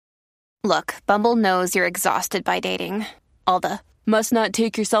Look, Bumble knows you're exhausted by dating. All the must not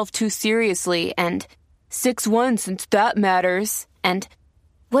take yourself too seriously and 6'1" since that matters. And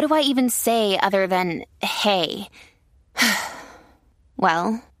what do I even say other than hey?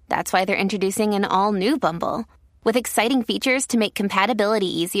 Well, that's why they're introducing an all-new Bumble with exciting features to make compatibility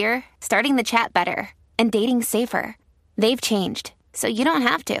easier, starting the chat better, and dating safer. They've changed, so you don't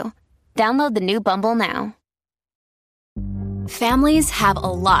have to. Download the new Bumble now. Families have a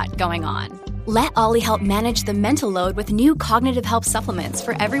lot going on. Let Ollie help manage the mental load with new cognitive help supplements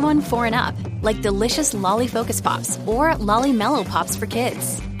for everyone 4 and up, like delicious Lolly Focus Pops or Lolly Mellow Pops for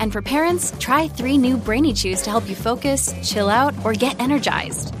kids. And for parents, try 3 new Brainy Chews to help you focus, chill out, or get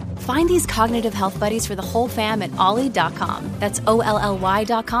energized. Find these cognitive health buddies for the whole fam at ollie.com. That's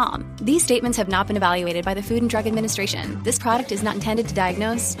OLLY.com. These statements have not been evaluated by the Food and Drug Administration. This product is not intended to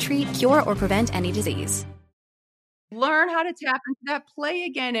diagnose, treat, cure, or prevent any disease. Learn how to tap into that play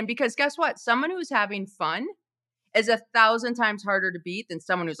again. And because guess what? Someone who's having fun is 1,000 times harder to beat than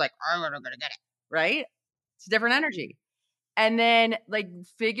someone who's like, I'm going to get it, right? It's a different energy. And then like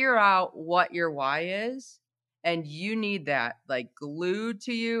figure out what your why is. And you need that like glued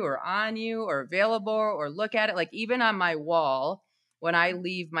to you or on you or available or look at it. Like even on my wall, when I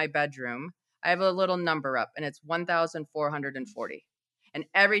leave my bedroom, I have a little number up and it's 1,440. And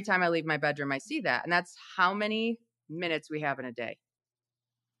every time I leave my bedroom, I see that. And that's how many minutes we have in a day.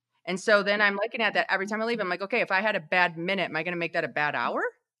 And so then I'm looking at that every time I leave. I'm like, okay, if I had a bad minute, am I going to make that a bad hour?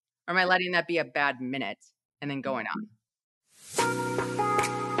 Or am I letting that be a bad minute and then going on?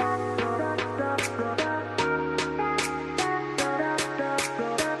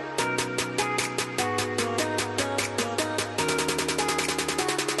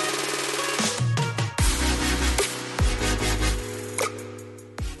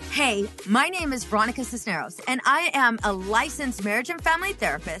 Hey, my name is Veronica Cisneros, and I am a licensed marriage and family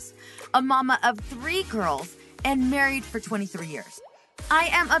therapist, a mama of 3 girls, and married for 23 years. I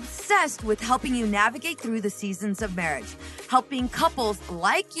am obsessed with helping you navigate through the seasons of marriage, helping couples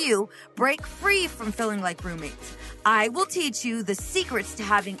like you break free from feeling like roommates. I will teach you the secrets to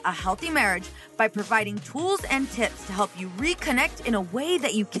having a healthy marriage by providing tools and tips to help you reconnect in a way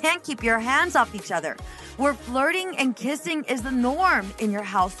that you can't keep your hands off each other, where flirting and kissing is the norm in your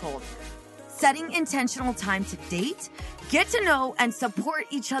household. Setting intentional time to date, get to know and support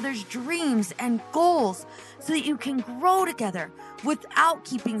each other's dreams and goals so that you can grow together without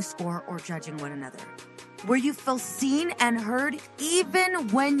keeping score or judging one another. Where you feel seen and heard even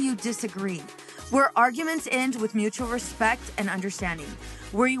when you disagree. Where arguments end with mutual respect and understanding.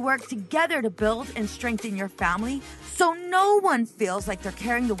 Where you work together to build and strengthen your family so no one feels like they're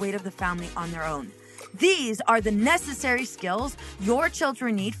carrying the weight of the family on their own. These are the necessary skills your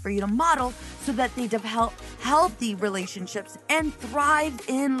children need for you to model so that they develop healthy relationships and thrive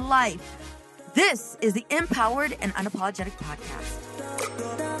in life. This is the Empowered and Unapologetic Podcast.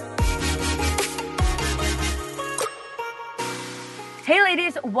 Hey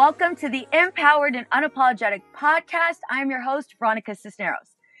ladies, welcome to the Empowered and Unapologetic Podcast. I'm your host, Veronica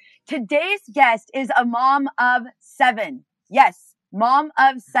Cisneros. Today's guest is a mom of 7. Yes, mom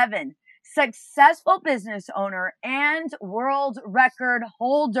of 7. Successful business owner and world record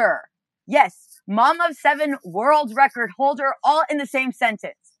holder. Yes, mom of 7, world record holder, all in the same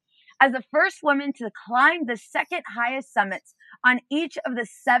sentence. As the first woman to climb the second highest summits on each of the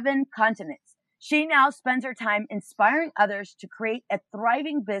 7 continents, she now spends her time inspiring others to create a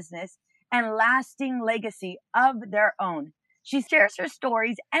thriving business and lasting legacy of their own. She shares her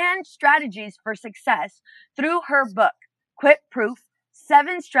stories and strategies for success through her book, Quit Proof: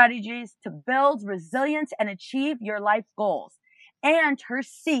 7 Strategies to Build Resilience and Achieve Your Life Goals, and her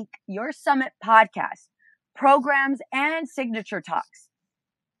Seek Your Summit podcast, programs, and signature talks.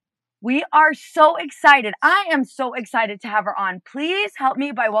 We are so excited. I am so excited to have her on. Please help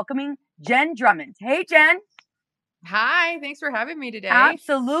me by welcoming Jenn Drummond. Hey, Jenn. Hi, thanks for having me today.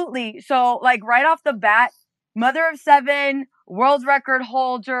 Absolutely. So, like right off the bat, mother of 7, world record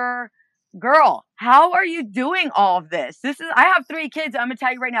holder. Girl, how are you doing all of this? I have 3 kids. I'm going to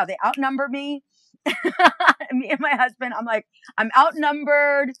tell you right now, they outnumber me. Me and my husband, I'm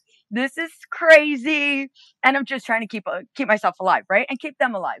outnumbered. This is crazy. And I'm just trying to keep myself alive, right? And keep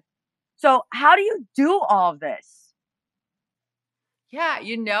them alive. So how do you do all of this? Yeah,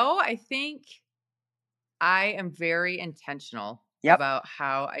 I think I am very intentional about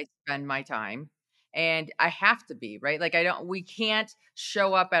how I spend my time. And I have to be, right? Like we can't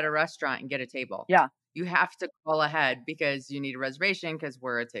show up at a restaurant and get a table. Yeah. You have to call ahead because you need a reservation because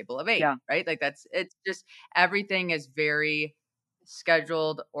we're a table of 8, right? Like it's just, everything is very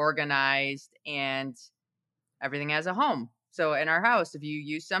scheduled, organized, and everything has a home. So in our house, if you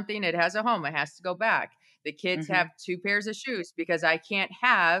use something, it has a home. It has to go back. The kids have 2 pairs of shoes because I can't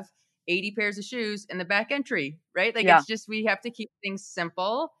have 80 pairs of shoes in the back entry, right? Like it's just, we have to keep things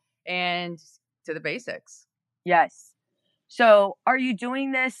simple and to the basics. Yes. So are you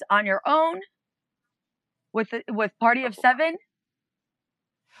doing this on your own with Party of 7?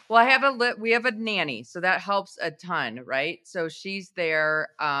 Well, we have a nanny, so that helps a ton, right? So she's there,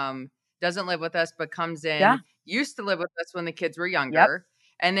 doesn't live with us, but comes in, used to live with us when the kids were younger.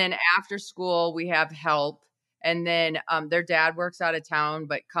 And then after school, we have help. And then their dad works out of town,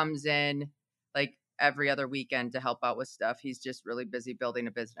 but comes in like every other weekend to help out with stuff. He's just really busy building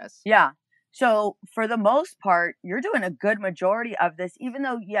a business. Yeah. So for the most part, you're doing a good majority of this, even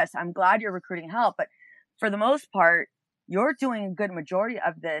though, yes, I'm glad you're recruiting help, but for the most part, you're doing a good majority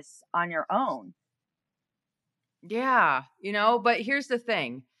of this on your own. Yeah. But here's the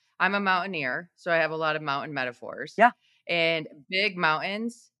thing. I'm a mountaineer, so I have a lot of mountain metaphors. Yeah. And big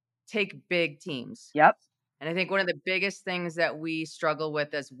mountains take big teams. Yep. And I think one of the biggest things that we struggle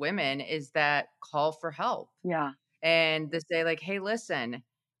with as women is that call for help. Yeah. And to say like, hey, listen,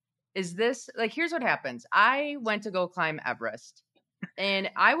 is this like, here's what happens. I went to go climb Everest and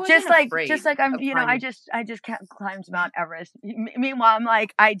I wasn't afraid. Just like I'm, I just climbed Mount Everest. Meanwhile, I'm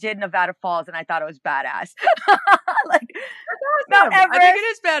like, I did Nevada Falls and I thought it was badass. Like Mount Everest. I think it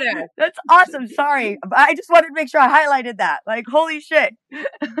is badass. That's awesome. Sorry. I just wanted to make sure I highlighted that. Like, holy shit.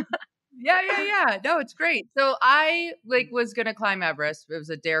 Yeah. No, it's great. So I was going to climb Everest. It was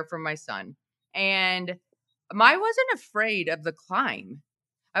a dare from my son. And I wasn't afraid of the climb.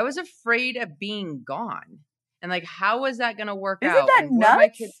 I was afraid of being gone. And like, how was that going to work out? Isn't that and nuts? What my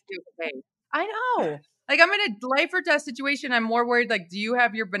kids do? Okay. I know. Like, I'm in a life or death situation. I'm more worried, like, do you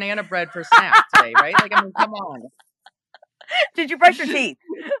have your banana bread for snack today, right? Like, I mean, come on. Did you brush your teeth?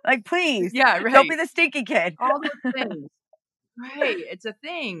 Like, please. Yeah, right. Don't be the stinky kid. All those things. Right. It's a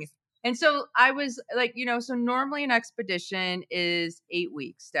thing. And so I was like, so normally an expedition is 8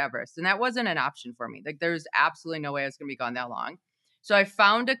 weeks to Everest. And that wasn't an option for me. Like, there's absolutely no way I was going to be gone that long. So I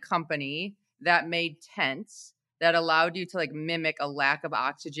found a company that made tents that allowed you to like mimic a lack of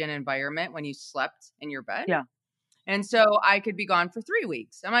oxygen environment when you slept in your bed. Yeah. And so I could be gone for 3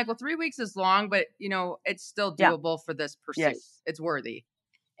 weeks. I'm like, well, 3 weeks is long, but it's still doable for this pursuit. Yes. It's worthy.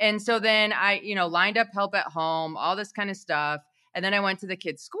 And so then I, lined up help at home, all this kind of stuff. And then I went to the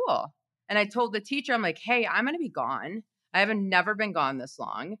kids' school and I told the teacher, I'm like, hey, I'm going to be gone. I haven't never been gone this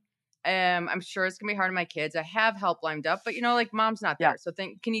long. I'm sure it's gonna be hard on my kids. I have help lined up, but like mom's not there. Yeah. So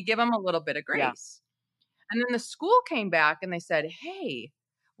can you give them a little bit of grace? Yeah. And then the school came back and they said, hey,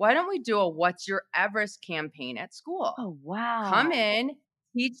 why don't we do a What's Your Everest campaign at school? Oh, wow. Come in,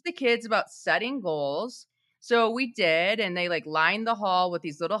 teach the kids about setting goals. So we did, and they like lined the hall with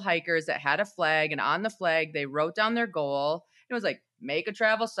these little hikers that had a flag, and on the flag, they wrote down their goal. It was like, make a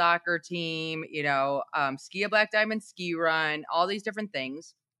travel soccer team, ski a Black Diamond ski run, all these different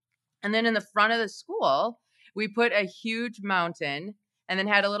things. And then in the front of the school, we put a huge mountain and then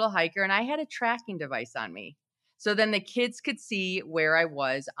had a little hiker, and I had a tracking device on me. So then the kids could see where I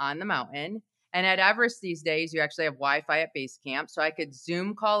was on the mountain. And at Everest these days, you actually have Wi-Fi at base camp. So I could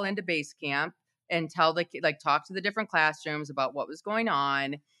Zoom call into base camp and tell talk to the different classrooms about what was going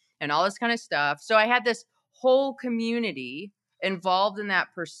on and all this kind of stuff. So I had this whole community involved in that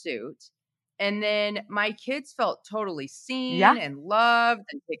pursuit. And then my kids felt totally seen and loved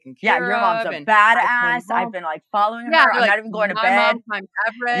and taken care of. Yeah, your mom's a badass. I've been like following her. I'm not even going to bed. My mom climbed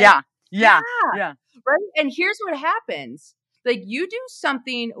Everest. Yeah. Right. And here's what happens. Like, you do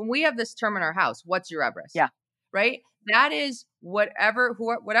something, we have this term in our house, what's your Everest? Yeah. Right. That is whatever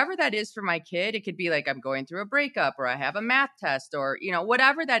that is for my kid. It could be like, I'm going through a breakup, or I have a math test, or,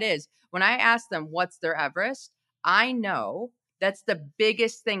 whatever that is. When I ask them what's their Everest, I know that's the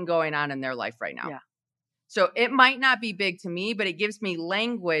biggest thing going on in their life right now. Yeah. So it might not be big to me, but it gives me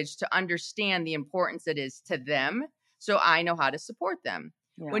language to understand the importance it is to them. So I know how to support them.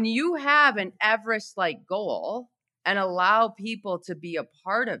 Yeah. When you have an Everest-like goal and allow people to be a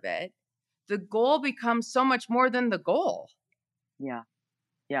part of it, the goal becomes so much more than the goal. Yeah.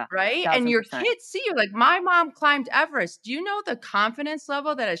 Yeah. Right. 1,000%. And your kids see you. Like, my mom climbed Everest. Do you know the confidence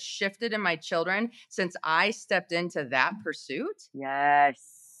level that has shifted in my children since I stepped into that pursuit? Yes.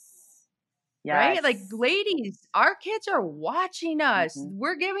 Right? Like, ladies, our kids are watching us. Mm-hmm.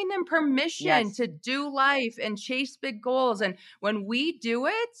 We're giving them permission to do life and chase big goals. And when we do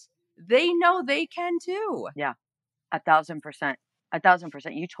it, they know they can too. Yeah. 1,000%.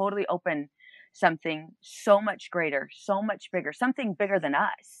 1,000%. You totally open something so much greater, so much bigger, something bigger than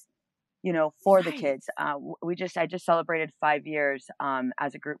us. for the Right. kids. I just celebrated 5 years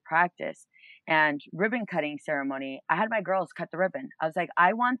as a group practice, and ribbon cutting ceremony. I had my girls cut the ribbon. I was like,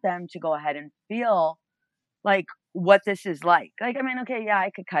 I want them to go ahead and feel like what this is like. Like, I mean, okay, yeah, I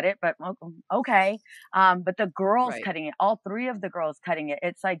could cut it, but okay. But the girls Right. cutting it, all three of the girls cutting it,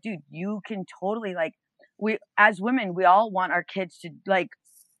 it's like, dude, you can totally like, we as women, we all want our kids to like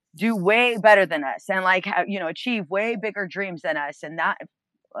do way better than us and like have, achieve way bigger dreams than us. And that,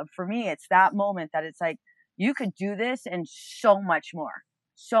 for me, it's that moment that it's like, you could do this and so much more,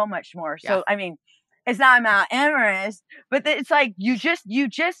 so much more. Yeah. So, I mean, it's not Mount Everest, but it's like, you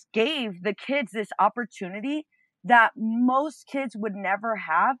just gave the kids this opportunity that most kids would never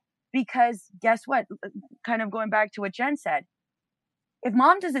have, because guess what? Kind of going back to what Jen said, if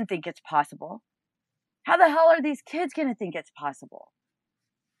mom doesn't think it's possible, how the hell are these kids going to think it's possible?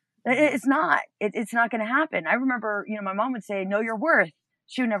 It's not. It's not going to happen. I remember, my mom would say, "Know your worth."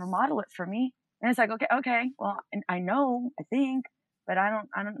 She would never model it for me, and it's like, okay. Well, I know, I think, but I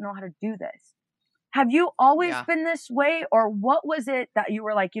don't know how to do this. Have you always Yeah. been this way, or what was it that you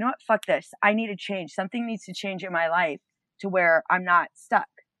were like, you know what, fuck this. I need to change. Something needs to change in my life to where I'm not stuck.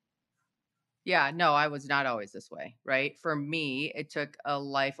 Yeah, no, I was not always this way, right? For me, it took a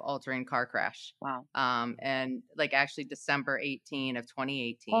life-altering car crash. Wow. And like actually December 18 of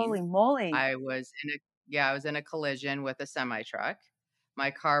 2018, Holy moly. I was in a collision with a semi truck. My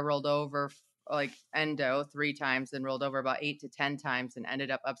car rolled over like endo 3 times, then rolled over about 8 to 10 times and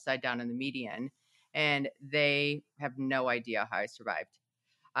ended up upside down in the median. And they have no idea how I survived.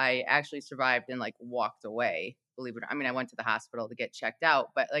 I actually survived and like walked away, believe it or not. I mean, I went to the hospital to get checked out,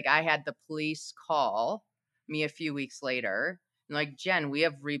 but like I had the police call me a few weeks later and like, Jen, we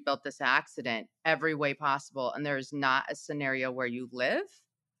have rebuilt this accident every way possible. And there is not a scenario where you live,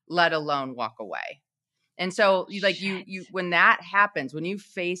 let alone walk away. And so you when that happens, when you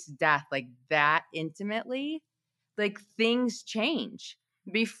face death like that intimately, like things change.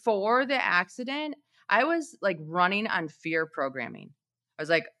 Before the accident, I was like running on fear programming. I was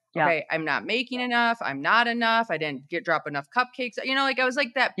like, Yeah. okay, I'm not making enough. I'm not enough. I didn't drop enough cupcakes. Like I was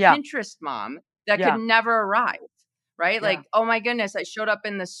like that Yeah. Pinterest mom that Yeah. could never arrive. Right? Yeah. Like, oh my goodness, I showed up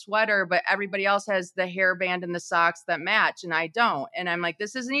in the sweater, but everybody else has the hairband and the socks that match and I don't. And I'm like,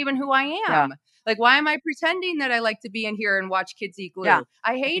 this isn't even who I am. Yeah. Like, why am I pretending that I like to be in here and watch kids eat glue? Yeah.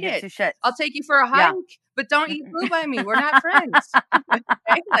 I hate Gives it. you shit. I'll take you for a hike, but don't eat glue by me. We're not friends.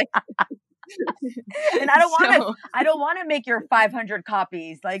 Right? Like, and I don't want to. so- I don't want to make your 500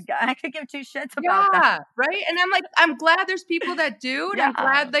 copies. Like, I could give two shits about yeah, that. right. And I'm like, I'm glad there's people that do, and I'm Yeah.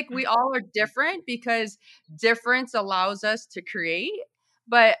 glad like we all are different because difference allows us to create.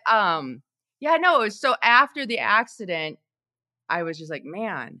 But yeah, no. It was so after the accident, I was just like,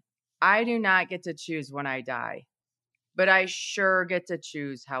 man, I do not get to choose when I die, but I sure get to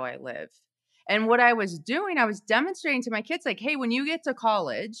choose how I live. And what I was doing, I was demonstrating to my kids, like, hey, when you get to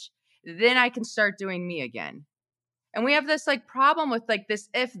college, then I can start doing me again. And we have this like problem with like this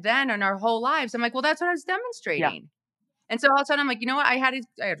if then in our whole lives. I'm like, well, that's what I was demonstrating. Yeah. And so all of a sudden I'm like, you know what? I had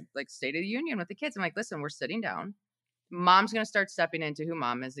like State of the Union with the kids. I'm like, listen, we're sitting down. Mom's going to start stepping into who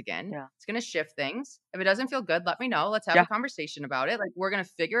mom is again. Yeah. It's going to shift things. If it doesn't feel good, let me know. Let's have Yeah. a conversation about it. Like we're going to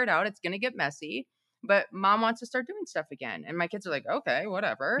figure it out. It's going to get messy, but mom wants to start doing stuff again. And my kids are like, okay,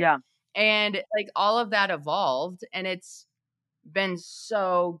 whatever. Yeah. And like all of that evolved and it's been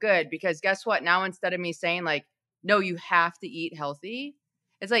so good because guess what? Now, instead of me saying like, no, you have to eat healthy.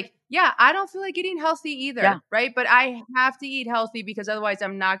 It's like, yeah, I don't feel like eating healthy either. Yeah. Right. But I have to eat healthy because otherwise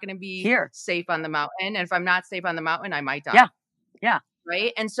I'm not going to be Here. safe on the mountain. And if I'm not safe on the mountain, I might die. Yeah. Yeah.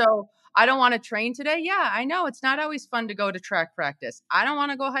 Right. And so I don't want to train today. Yeah, I know it's not always fun to go to track practice. I don't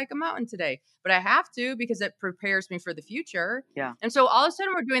want to go hike a mountain today, but I have to because it prepares me for the future. Yeah. And so all of a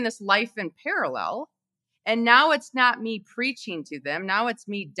sudden we're doing this life in parallel. And now it's not me preaching to them. Now it's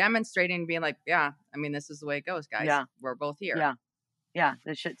me demonstrating and being like, yeah, I mean, this is the way it goes, guys. Yeah. We're both here. Yeah. Yeah.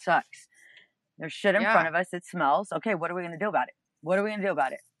 This shit sucks. There's shit in front of us. It smells. Okay. What are we going to do about it? What are we going to do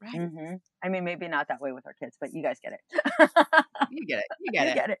about it? Right. Mm-hmm. I mean, maybe not that way with our kids, but you guys get it. You get it. You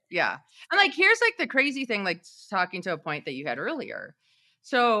get it. Yeah. And like, here's like the crazy thing, like talking to a point that you had earlier.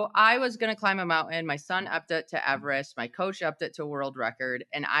 So I was going to climb a mountain. My son upped it to Everest. My coach upped it to world record.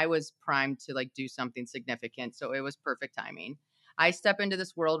 And I was primed to like do something significant. So it was perfect timing. I step into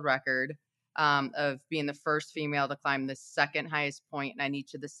this world record of being the first female to climb the second highest point on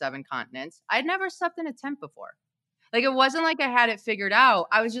each of the 7 continents. I'd never slept in a tent before. Like, it wasn't like I had it figured out.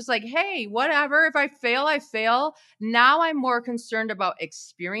 I was just like, hey, whatever. If I fail, I fail. Now I'm more concerned about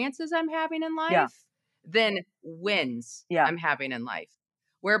experiences I'm having in life than wins I'm having in life.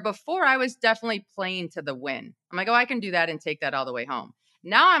 Where before I was definitely playing to the win. I'm like, oh, I can do that and take that all the way home.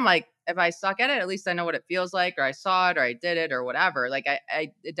 Now I'm like, if I suck at it, at least I know what it feels like, or I saw it, or I did it, or whatever. Like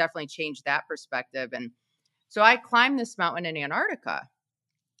it definitely changed that perspective. And so I climbed this mountain in Antarctica.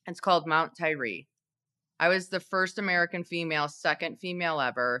 It's called Mount Tyree. I was the first American female, second female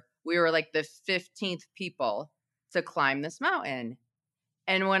ever. We were like the 15th people to climb this mountain.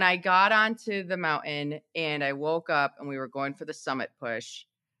 And when I got onto the mountain and I woke up and we were going for the summit push,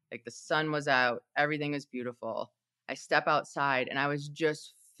 like the sun was out, everything was beautiful. I step outside and I was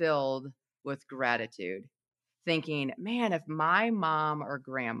just filled with gratitude, thinking, man, if my mom or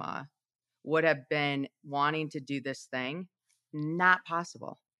grandma would have been wanting to do this thing, not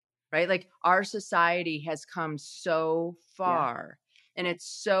possible, right? Like our society has come so far, and it's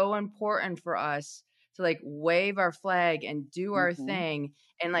so important for us to like wave our flag and do our thing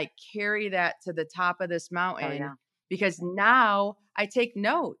and like carry that to the top of this mountain, because now I take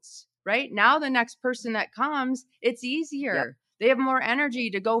notes, right? Now the next person that comes, it's easier. They have more energy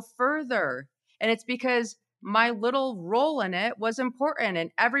to go further. And it's because my little role in it was important.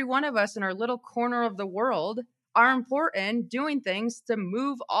 And every one of us in our little corner of the world are important, doing things to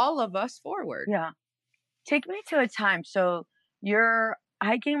move all of us forward. Yeah. Take me to a time. So you're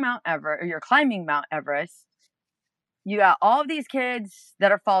hiking Mount Everest, or you're climbing Mount Everest. You got all of these kids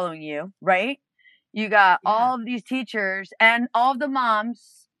that are following you, right? You got all of these teachers and all of the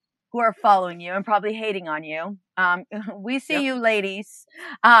moms who are following you and probably hating on you. We see you ladies,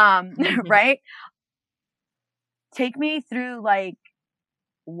 right? Take me through like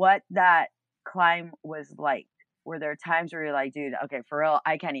what that climb was like. Were there times where you're like, dude, okay, for real,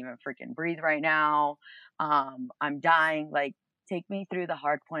 I can't even freaking breathe right now. I'm dying. Like, take me through the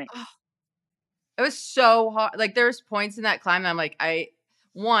hard points. It was so hard. Like there's points in that climb that I'm like,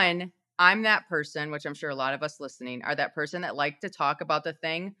 I'm that person, which I'm sure a lot of us listening are that person that like to talk about the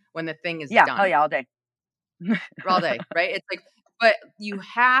thing when the thing is done. Oh yeah, all day. All day, right? It's like, but you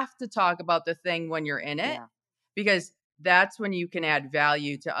have to talk about the thing when you're in it, because that's when you can add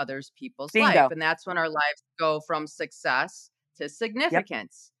value to others people's life. And that's when our lives go from success to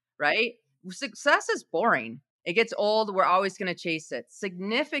significance, right? Success is boring. It gets old. We're always going to chase it.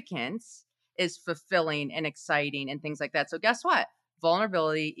 Significance is fulfilling and exciting and things like that. So guess what?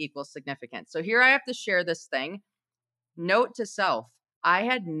 Vulnerability equals significance. So here I have to share this thing. Note to self, I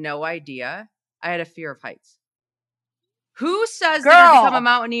had no idea I had a fear of heights. Who says they're going to become a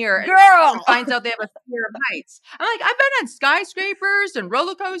mountaineer and finds out they have a fear of heights? I'm like, I've been on skyscrapers and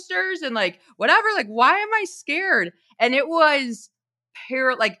roller coasters and like whatever. Like, why am I scared? And it was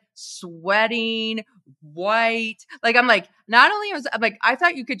like sweating, white. Like, I'm like, not only was I'm like, I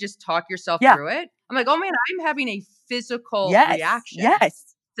thought you could just talk yourself through it. I'm like, oh man, I'm having a physical reaction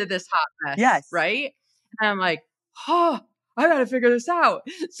to this hot mess. Right. And I'm like, oh, I got to figure this out.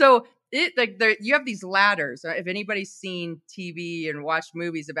 So you have these ladders. If anybody's seen TV and watched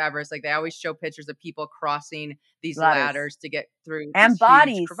movies of Everest, like they always show pictures of people crossing these ladders to get through and these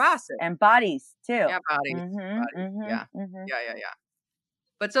bodies huge crevasses. And bodies too. Yeah, bodies. Yeah.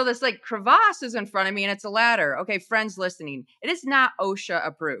 But so this like crevasse is in front of me and it's a ladder. Okay, friends listening, it is not OSHA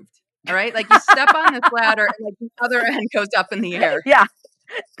approved. All right, like you step on this ladder and like the other end goes up in the air.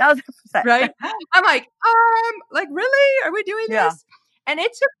 1,000%. Right? I'm like really? Are we doing this? And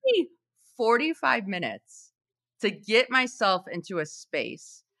it took me 45 minutes to get myself into a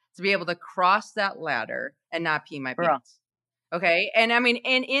space to be able to cross that ladder and not pee my pants. Okay. And I mean,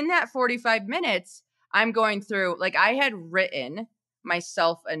 and in that 45 minutes, I'm going through, like I had written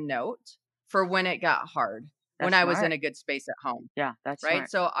myself a note for when it got hard, when I was in a good space at home. Yeah, that's right.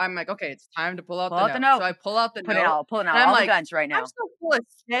 Smart. So I'm like, okay, it's time to pull out the note. So I pull out the note. Pulling out all the guns right now. I'm so full of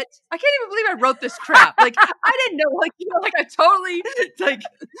shit. I can't even believe I wrote this crap. Like I didn't know, like I totally like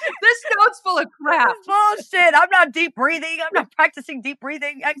this note's full of crap. Bullshit. I'm not deep breathing. I'm not practicing deep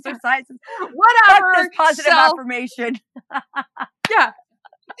breathing exercises. Whatever. Fuck this positive affirmation. Yeah.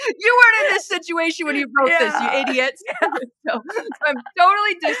 You weren't in this situation when you wrote this, you idiots. So I'm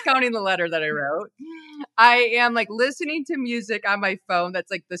totally discounting the letter that I wrote. I am like listening to music on my phone that's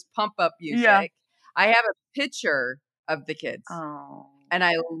like this pump up music. Yeah. I have a picture of the kids. Oh. And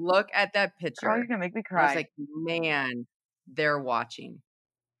I look at that picture. Girl, you're going to make me cry. I was like, man, they're watching.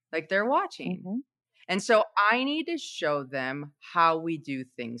 Like they're watching. Mm-hmm. And so I need to show them how we do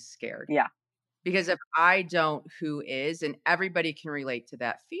things scared. Yeah. Because if I don't, who is? And everybody can relate to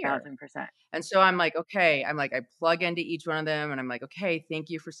that fear. 1,000%. And so I'm like, okay, I plug into each one of them and I'm like, okay, thank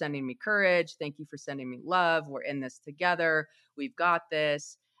you for sending me courage. Thank you for sending me love. We're in this together. We've got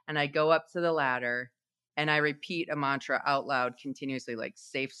this. And I go up to the ladder and I repeat a mantra out loud continuously, like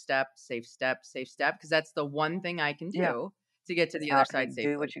safe step, safe step, safe step. Because that's the one thing I can do to get to the other side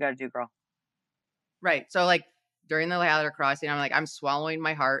safely. Do what you got to do, girl. Right. So like, during the ladder crossing, I'm like, I'm swallowing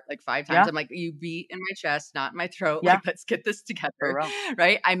my heart like 5 times. Yeah. I'm like, you beat in my chest, not in my throat. Yeah. Like, let's get this For together. real.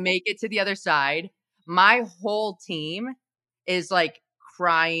 Right. I make it to the other side. My whole team is like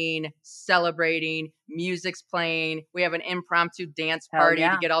crying, celebrating, music's playing. We have an impromptu dance Hell party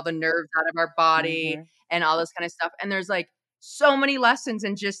yeah. to get all the nerves out of our body and all this kind of stuff. And there's like so many lessons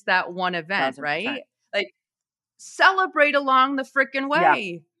in just that one event, 1000%. right? Like, celebrate along the freaking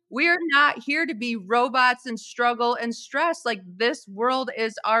way. We're not here to be robots and struggle and stress. Like, this world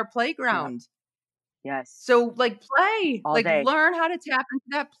is our playground. Yes. So like play, All like day. learn how to tap into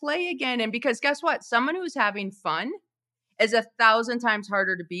that play again. And because guess what? Someone who's having fun is 1,000 times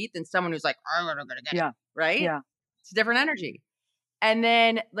harder to beat than someone who's like, I'm gonna get it. Right? Yeah. It's a different energy. And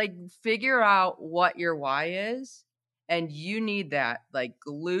then like figure out what your why is. And you need that like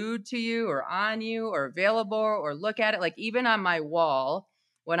glued to you or on you or available, or look at it. Like even on my wall,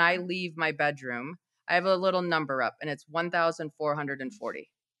 when I leave my bedroom, I have a little number up and it's 1,440.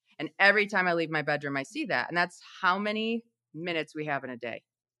 And every time I leave my bedroom, I see that. And that's how many minutes we have in a day.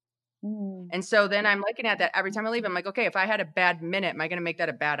 And so then I'm looking at that every time I leave. I'm like, okay, if I had a bad minute, am I going to make that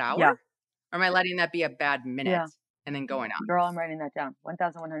a bad hour? Yeah. Or am I letting that be a bad minute and then going on? Girl, I'm writing that down.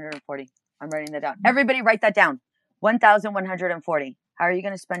 1,140. I'm writing that down. Everybody write that down. 1,140. How are you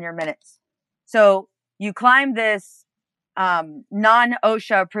going to spend your minutes? So you climb this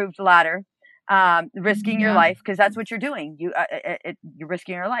non-OSHA approved ladder, risking your life, because that's what you're doing. You're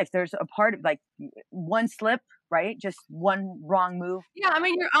risking your life. There's a part of like one slip, right? Just one wrong move. Yeah, I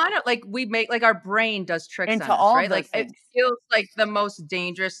mean, you're on it. Like we make, like our brain does tricks Into on us, all right? those Like things. it feels like the most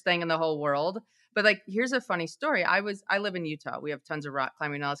dangerous thing in the whole world. But like, here's a funny story. I live in Utah. We have tons of rock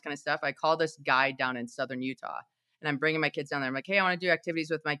climbing and all this kind of stuff. I call this guy down in southern Utah, and I'm bringing my kids down there. I'm like, hey, I want to do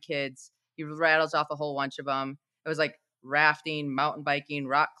activities with my kids. He rattles off a whole bunch of them. It was like rafting, mountain biking,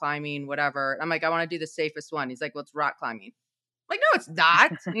 rock climbing, whatever. I'm like, I want to do the safest one. He's like, well, it's rock climbing. I'm like, no, it's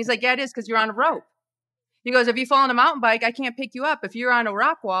not. And he's like, yeah, it is, because you're on a rope. He goes, if you fall on a mountain bike, I can't pick you up. If you're on a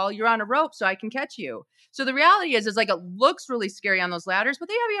rock wall, you're on a rope, so I can catch you. So the reality is like, it looks really scary on those ladders, but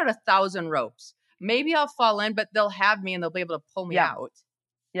they have you at 1,000 ropes. Maybe I'll fall in, but they'll have me and they'll be able to pull me out.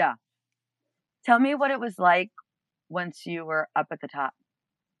 Yeah. Tell me what it was like once you were up at the top.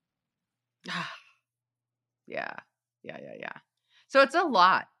 Yeah. So it's a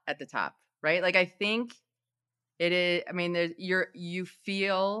lot at the top, right? Like I think it is. I mean, you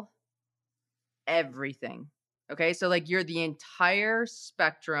feel everything. Okay, so like you're the entire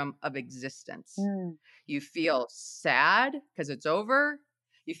spectrum of existence. You feel sad because it's over.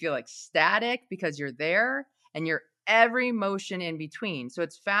 You feel ecstatic because you're there, and you're every emotion in between. So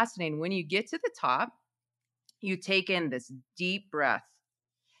it's fascinating. When you get to the top, you take in this deep breath.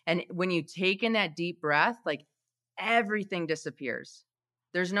 And when you take in that deep breath, like everything disappears.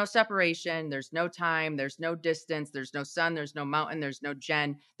 There's no separation. There's no time. There's no distance. There's no sun. There's no mountain. There's no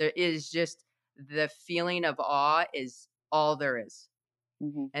Jen. There is just the feeling of awe is all there is.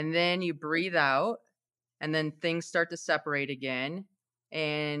 And then you breathe out, and then things start to separate again.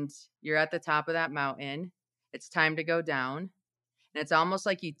 And you're at the top of that mountain. It's time to go down. And it's almost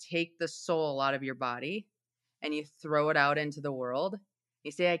like you take the soul out of your body and you throw it out into the world.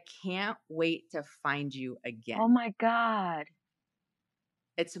 You say, I can't wait to find you again. Oh my God.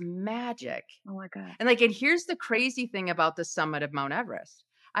 It's magic. Oh my God. And like, and here's the crazy thing about the summit of Mount Everest.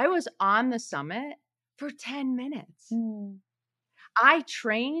 I was on the summit for 10 minutes. I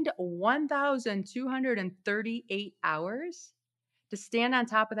trained 1,238 hours to stand on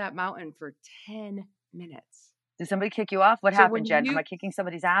top of that mountain for 10 minutes. Did somebody kick you off? What happened, Jen? Am I kicking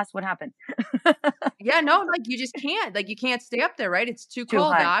somebody's ass? What happened? Yeah, no, like you just can't. Like you can't stay up there, right? It's too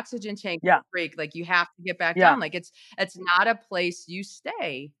cold. high. The oxygen tank will break. Like you have to get back down. Like it's not a place you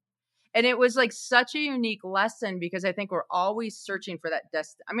stay. And it was like such a unique lesson because I think we're always searching for that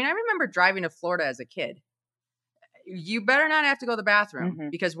I mean, I remember driving to Florida as a kid. You better not have to go to the bathroom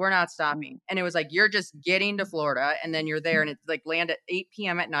because we're not stopping. And it was like, you're just getting to Florida and then you're there and it's like land at 8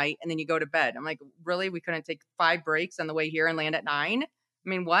 p.m. at night and then you go to bed. I'm like, really? We couldn't take 5 breaks on the way here and land at 9? I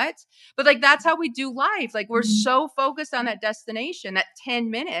mean, what? But like, that's how we do life. Like we're so focused on that destination, that 10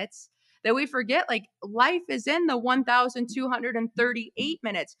 minutes that we forget like life is in the 1,238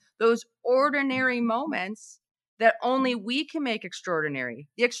 minutes, those ordinary moments that only we can make extraordinary.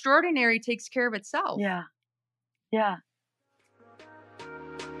 The extraordinary takes care of itself. Yeah.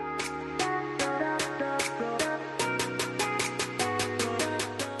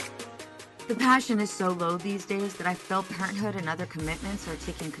 The passion is so low these days that I feel parenthood and other commitments are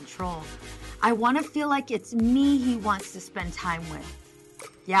taking control. I want to feel like it's me he wants to spend time with.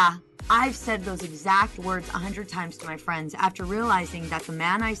 Yeah, I've said those exact words 100 times to my friends after realizing that the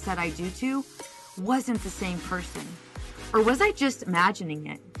man I said I do to wasn't the same person. Or was I just imagining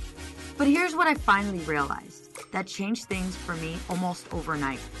it? But here's what I finally realized that changed things for me almost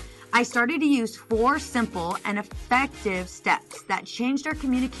overnight. I started to use 4 simple and effective steps that changed our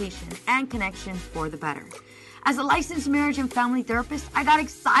communication and connection for the better. As a licensed marriage and family therapist, I got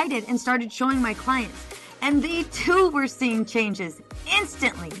excited and started showing my clients, and they too were seeing changes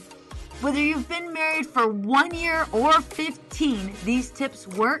instantly. Whether you've been married for 1 year or 15, these tips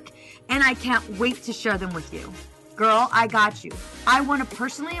work, and I can't wait to share them with you. Girl, I got you. I want to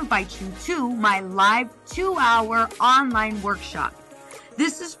personally invite you to my live 2-hour online workshop.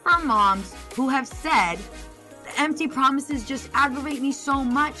 This is for moms who have said, the empty promises just aggravate me so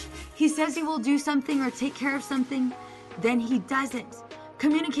much. He says he will do something or take care of something, then he doesn't.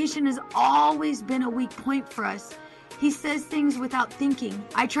 Communication has always been a weak point for us. He says things without thinking.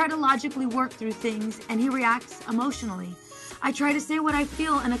 I try to logically work through things and he reacts emotionally. I try to say what I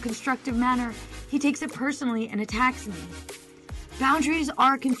feel in a constructive manner. He takes it personally and attacks me. Boundaries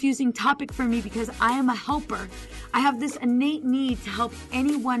are a confusing topic for me because I am a helper. I have this innate need to help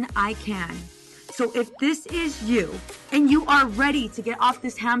anyone I can. So if this is you and you are ready to get off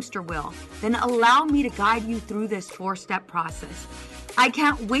this hamster wheel, then allow me to guide you through this 4-step process. I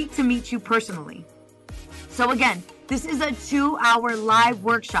can't wait to meet you personally. So again, this is a 2-hour live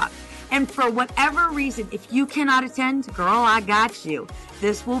workshop. And for whatever reason, if you cannot attend, girl, I got you.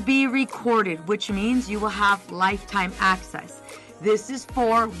 This will be recorded, which means you will have lifetime access. This is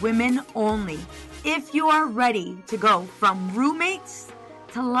for women only. If you are ready to go from roommates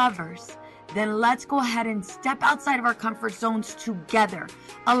to lovers, then let's go ahead and step outside of our comfort zones together.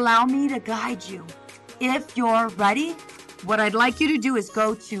 Allow me to guide you. If you're ready, what I'd like you to do is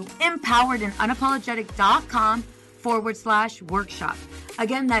go to empoweredandunapologetic.com/workshop.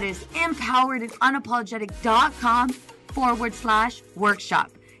 Again, that is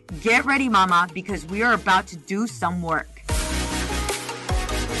empoweredandunapologetic.com/workshop. Get ready, mama, because we are about to do some work.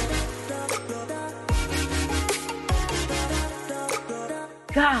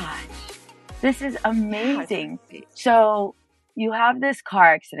 Gosh, this is amazing. So you have this car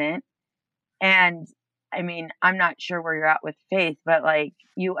accident, and I mean, I'm not sure where you're at with faith, but like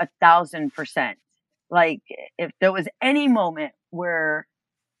you 1,000%. Like if there was any moment where,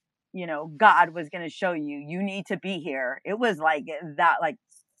 you know, God was going to show you, you need to be here. It was like that, like,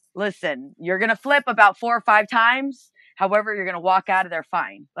 listen, you're going to flip about 4 or 5 times. However, you're going to walk out of there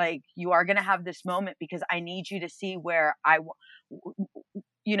fine. Like you are going to have this moment because I need you to see where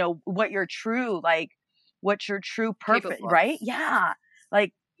you know, what your true, like what's your true purpose, right? Yeah.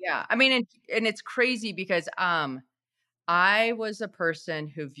 Like, yeah. I mean, and it's crazy because, I was a person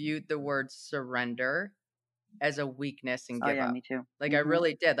who viewed the word surrender as a weakness and give up. Me too. Like I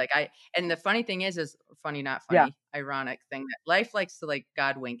really did. Like and the funny thing is funny, not funny, ironic thing that life likes to like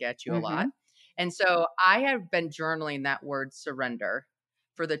God wink at you a lot. And so I have been journaling that word surrender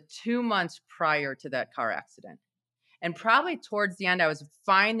for the 2 months prior to that car accident. And probably towards the end, I was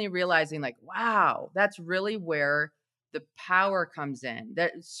finally realizing like, wow, that's really where the power comes in.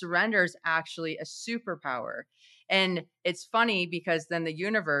 That surrender is actually a superpower. And it's funny because then the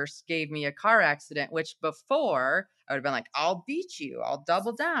universe gave me a car accident, which before I would have been like, I'll beat you. I'll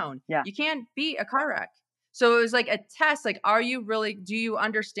double down. Yeah. You can't beat a car wreck. So it was like a test. Like, do you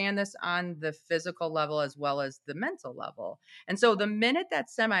understand this on the physical level as well as the mental level? And so the minute that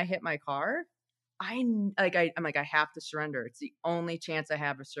semi hit my car, I'm like, I have to surrender. It's the only chance I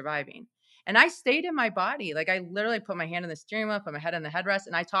have of surviving. And I stayed in my body. Like I literally put my hand on the steering wheel, put my head on the headrest,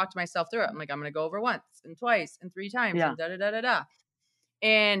 and I talked to myself through it. I'm like, I'm going to go over once and twice and 3 times and da-da-da-da-da.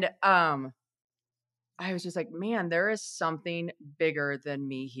 And I was just like, man, there is something bigger than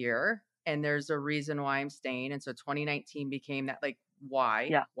me here. And there's a reason why I'm staying. And so 2019 became that like, why?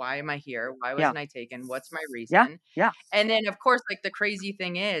 Yeah. Why am I here? Why wasn't I taken? What's my reason? Yeah. Yeah. And then of course, like the crazy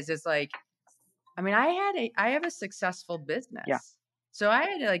thing is like, I mean, I have a successful business. Yeah. So I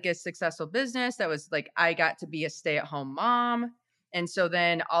had like a successful business that was like, I got to be a stay-at-home mom. And so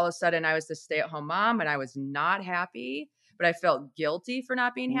then all of a sudden I was the stay-at-home mom and I was not happy, but I felt guilty for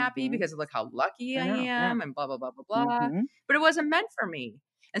not being happy because look how lucky I am and blah, blah, blah, blah, blah. But it wasn't meant for me.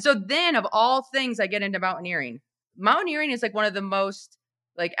 And so then of all things, I get into mountaineering. Mountaineering is like one of the most,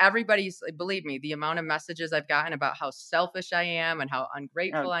 like everybody's, like, believe me, the amount of messages I've gotten about how selfish I am and how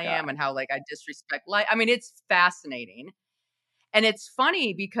ungrateful I am and how like I disrespect life. I mean, it's fascinating. And it's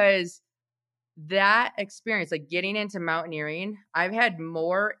funny because that experience, like getting into mountaineering, I've had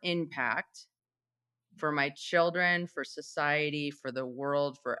more impact for my children, for society, for the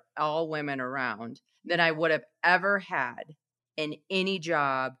world, for all women around than I would have ever had in any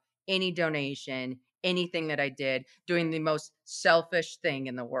job, any donation, anything that I did doing the most selfish thing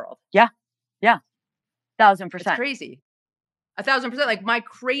in the world. Yeah. Yeah. 1,000%. It's crazy. 1,000%. Like my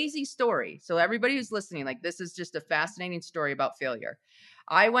crazy story. So everybody who's listening, like this is just a fascinating story about failure.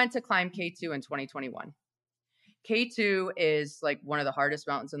 I went to climb K2 in 2021. K2 is like one of the hardest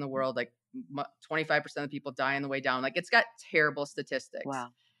mountains in the world. Like 25% of the people die on the way down. Like it's got terrible statistics. Wow.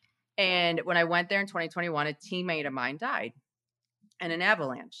 And when I went there in 2021, a teammate of mine died in an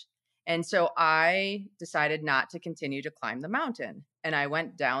avalanche. And so I decided not to continue to climb the mountain. And I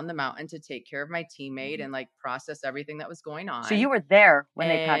went down the mountain to take care of my teammate and like process everything that was going on. So you were there when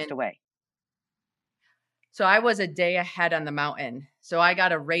they passed away. So I was a day ahead on the mountain. So I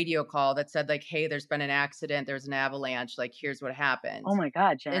got a radio call that said like, hey, there's been an accident. There's an avalanche. Like, here's what happened. Oh my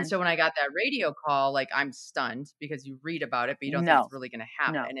God, Jen. And so when I got that radio call, like I'm stunned because you read about it, but you don't think it's really going to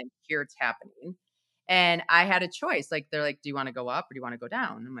happen. And here it's happening. And I had a choice. Like, they're like, do you want to go up or do you want to go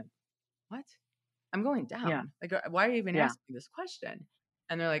down? I'm like, what? I'm going down. Yeah. Like, why are you even asking this question?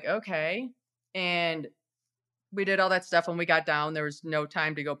 And they're like, okay. And we did all that stuff. When we got down, there was no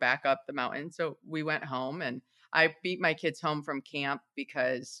time to go back up the mountain. So we went home and I beat my kids home from camp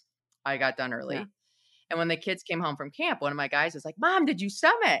because I got done early. Yeah. And when the kids came home from camp, one of my guys was like, Mom, did you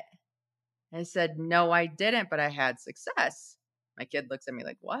summit? And I said, no, I didn't, but I had success. My kid looks at me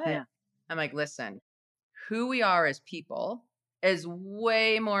like, what? Yeah. I'm like, listen, who we are as people is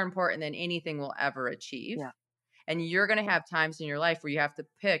way more important than anything we'll ever achieve. Yeah. And you're going to have times in your life where you have to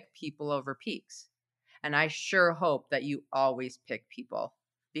pick people over peaks. And I sure hope that you always pick people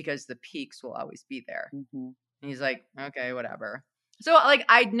because the peaks will always be there. Mm-hmm. And he's like, okay, whatever. So like,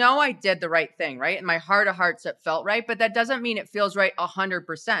 I know I did the right thing, right? In my heart of hearts, it felt right, but that doesn't mean it feels right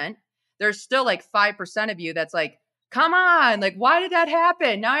 100%. There's still like 5% of you that's like, come on, like, why did that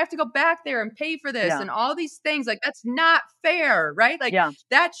happen? Now I have to go back there and pay for this and all these things. Like, that's not fair, right? Like,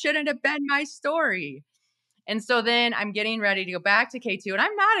 that shouldn't have been my story. And so then I'm getting ready to go back to K2 and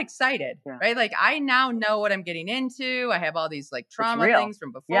I'm not excited, right? Like, I now know what I'm getting into. I have all these like trauma things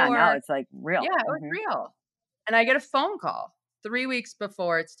from before. Yeah, now it's like real. Yeah, it was real. And I get a phone call 3 weeks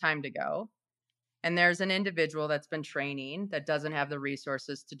before it's time to go. And there's an individual that's been training that doesn't have the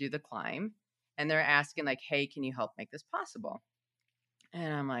resources to do the climb. And they're asking like, hey, can you help make this possible?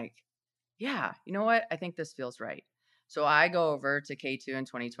 And I'm like, yeah, you know what? I think this feels right. So I go over to K2 in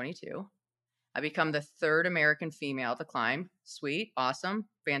 2022. I become the third American female to climb. Sweet, awesome,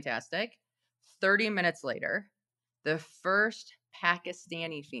 fantastic. 30 minutes later, the first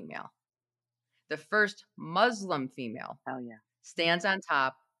Pakistani female, the first Muslim female stands on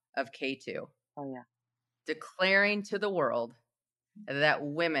top of K2. Declaring to the world that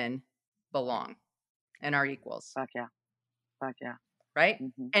women belong and are equals. Fuck yeah. Right?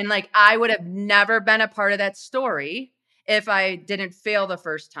 Mm-hmm. And like, I would have never been a part of that story if I didn't fail the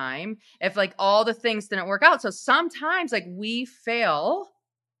first time, if like all the things didn't work out. So sometimes like we fail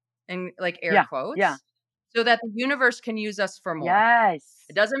in like air quotes so that the universe can use us for more. Yes.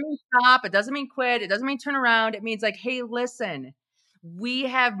 It doesn't mean stop. It doesn't mean quit. It doesn't mean turn around. It means like, hey, listen, we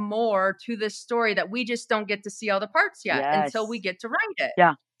have more to this story that we just don't get to see all the parts yet until we get to write it.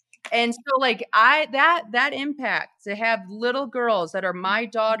 Yeah. And so like that impact to have little girls that are my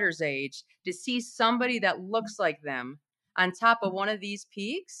daughter's age to see somebody that looks like them on top of one of these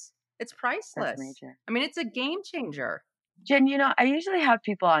peaks, it's priceless. That's major. I mean, it's a game changer. Jen, you know, I usually have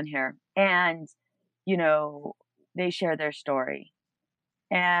people on here and, you know, they share their story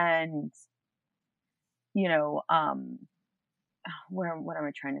and, you know, what am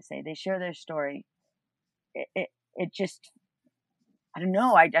I trying to say? They share their story. It just, I don't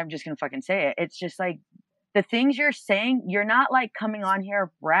know. I'm just going to fucking say it. It's just like the things you're saying, you're not like coming on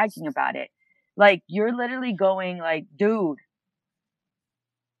here bragging about it. Like you're literally going like, dude,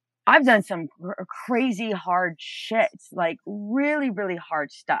 I've done some crazy hard shit, like really, really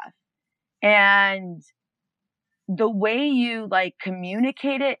hard stuff. And the way you like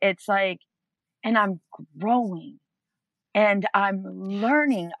communicate it, it's like, and I'm growing and I'm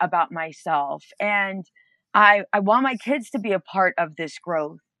learning about myself. And I want my kids to be a part of this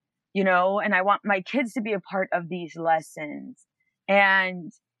growth, you know, and I want my kids to be a part of these lessons.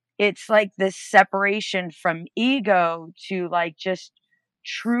 And it's like this separation from ego to like just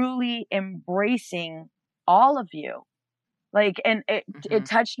truly embracing all of you. Like, and it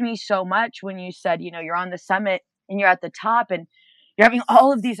touched me so much when you said, you know, you're on the summit and you're at the top and you're having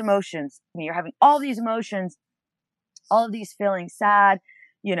all of these emotions. I mean, you're having all these emotions, all of these feelings, sad,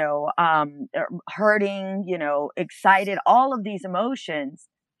 you know, hurting, you know, excited, all of these emotions.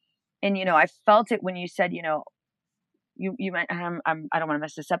 And, you know, I felt it when you said, you know, you meant, I don't want to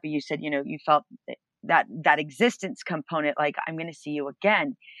mess this up, but you said, you know, you felt that existence component, like, I'm going to see you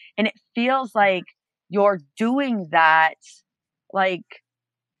again. And it feels like you're doing that, like,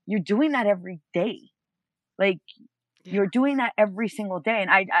 you're doing that every day. Like, you're doing that every single day.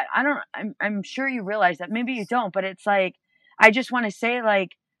 And I'm sure you realize that. Maybe you don't, but it's like, I just want to say,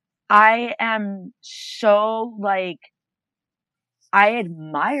 like, I am so, like, I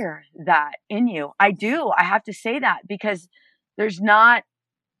admire that in you. I do. I have to say that, because there's not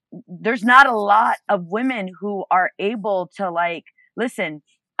a lot of women who are able to, like, listen,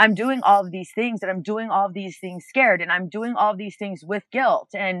 I'm doing all of these things, and I'm doing all of these things scared, and I'm doing all of these things with guilt,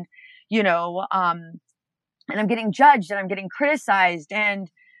 and, you know, and I'm getting judged, and I'm getting criticized, and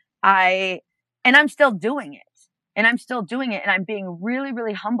I'm still doing it. And I'm still doing it. And I'm being really,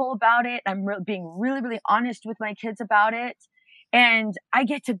 really humble about it. I'm being really, really honest with my kids about it. And I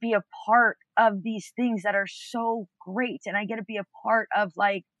get to be a part of these things that are so great. And I get to be a part of,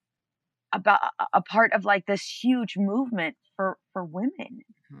 like, this huge movement for women.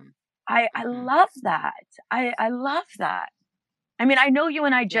 Mm-hmm. I love that. I love that. I mean, I know you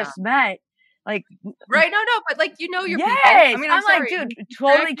and I just met. Like, right. No, but, like, you know, your yes, people. I mean, I'm like, dude,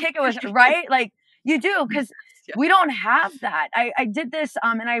 totally kick it with, right? Like, you do, because we don't have that. I did this,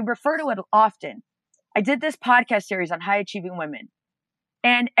 and I refer to it often. I did this podcast series on high achieving women,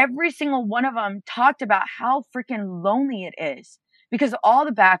 and every single one of them talked about how freaking lonely it is because of all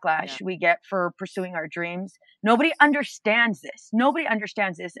the backlash we get for pursuing our dreams. Nobody understands this.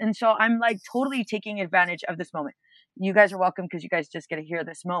 And so I'm, like, totally taking advantage of this moment. You guys are welcome, because you guys just get to hear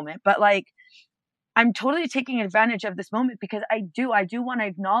this moment. But, like, I'm totally taking advantage of this moment because I do want to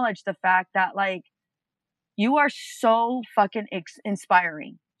acknowledge the fact that, like, you are so fucking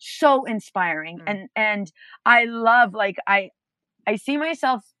inspiring. So inspiring. And I love, like, I see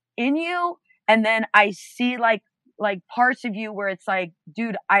myself in you, and then I see, like parts of you where it's like,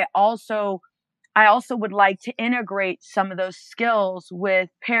 dude, I also would like to integrate some of those skills with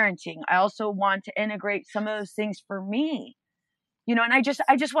parenting. I also want to integrate some of those things for me, you know, and I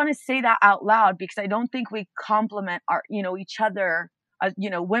just want to say that out loud, because I don't think we compliment our, you know, each other,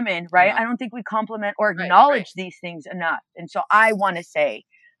 you know, women, right? Enough. I don't think we compliment or acknowledge these things enough. And so I want to say,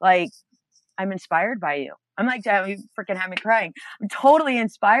 like, I'm inspired by you. I'm like, you freaking have me crying. I'm totally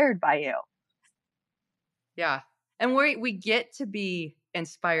inspired by you. Yeah. And we get to be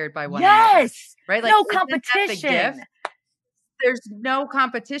inspired by one another, right? Like, no competition. There's no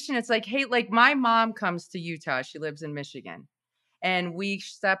competition. It's like, hey, like, my mom comes to Utah. She lives in Michigan, and we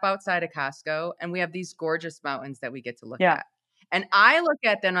step outside of Costco, and we have these gorgeous mountains that we get to look at. And I look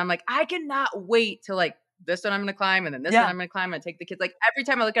at them, and I'm like, I cannot wait to, like, this one I'm going to climb, and then this one I'm going to climb and take the kids. Like, every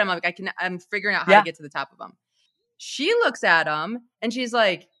time I look at them, I'm like, I'm figuring out how to get to the top of them. She looks at them, and she's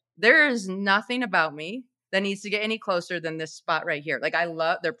like, there is nothing about me that needs to get any closer than this spot right here. Like,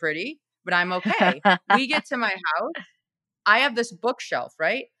 they're pretty, but I'm okay. We get to my house. I have this bookshelf,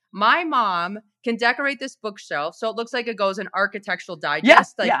 right? My mom can decorate this bookshelf so it looks like it goes in Architectural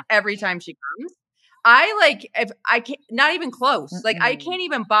Digest, every time she comes. If I can't, not even close. Like, I can't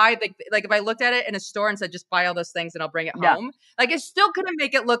even buy, like if I looked at it in a store and said, just buy all those things and I'll bring it home. Like, I still couldn't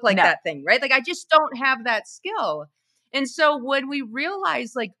make it look like that thing, right? Like, I just don't have that skill. And so when we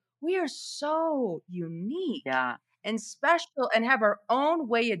realize, like, we are so unique and special and have our own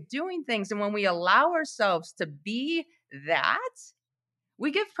way of doing things. And when we allow ourselves to be that,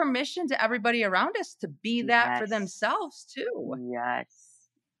 we give permission to everybody around us to be that for themselves too.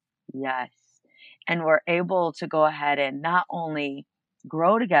 Yes. And we're able to go ahead and not only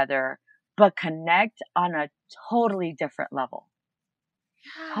grow together, but connect on a totally different level.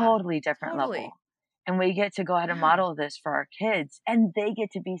 Level. And we get to go ahead and model this for our kids, and they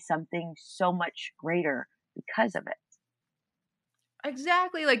get to be something so much greater because of it.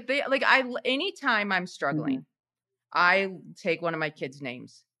 Exactly. Anytime I'm struggling, I take one of my kids'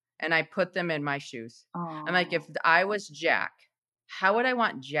 names and I put them in my shoes. Aww. I'm like, if I was Jack, how would I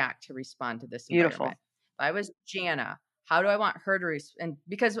want Jack to respond to this environment? If I was Jana, how do I want her to respond? And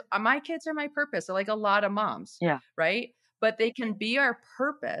because my kids are my purpose, like a lot of moms, right? But they can be our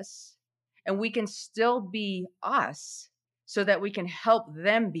purpose, and we can still be us so that we can help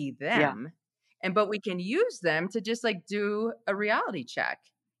them be them. But we can use them to just, like, do a reality check.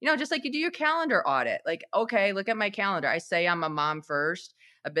 You know, just like you do your calendar audit. Like, okay, look at my calendar. I say I'm a mom first,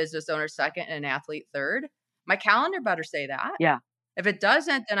 a business owner second, and an athlete third. My calendar better say that. Yeah. If it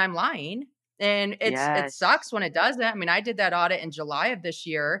doesn't, then I'm lying. And it sucks when it doesn't. I mean, I did that audit in July of this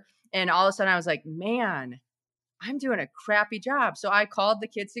year, and all of a sudden I was like, man, I'm doing a crappy job. So I called the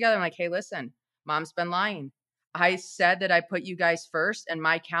kids together. I'm like, hey, listen, mom's been lying. I said that I put you guys first, and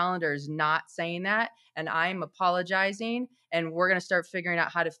my calendar is not saying that. And I'm apologizing, and we're going to start figuring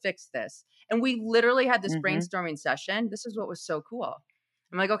out how to fix this. And we literally had this brainstorming session. This is what was so cool.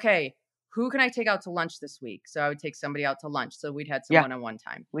 I'm like, okay, who can I take out to lunch this week? So I would take somebody out to lunch. So we'd had some Yeah. one-on-one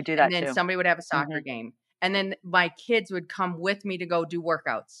time. We do And that then too. somebody would have a soccer game. And then my kids would come with me to go do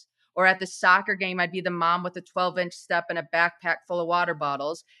workouts. Or at the soccer game, I'd be the mom with a 12-inch step and a backpack full of water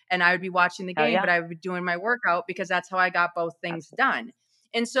bottles. And I would be watching the game, but I would be doing my workout because that's how I got both things done.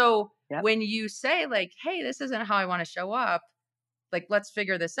 And so when you say like, hey, this isn't how I want to show up, like, let's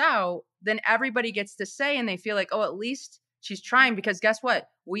figure this out, then everybody gets to say, and they feel like, oh, at least she's trying, because guess what?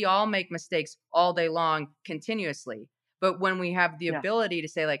 We all make mistakes all day long continuously. But when we have the ability to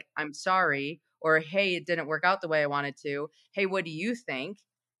say like, I'm sorry, or, hey, it didn't work out the way I wanted to. Hey, what do you think?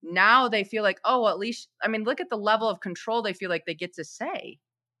 Now they feel like, oh, at least, I mean, look at the level of control they feel like they get to say.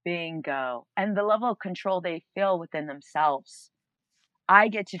 Bingo. And the level of control they feel within themselves. I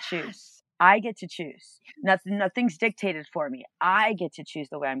get to choose. Yes. I get to choose. Nothing's dictated for me. I get to choose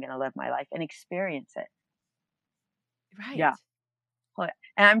the way I'm going to live my life and experience it. Right. Yeah.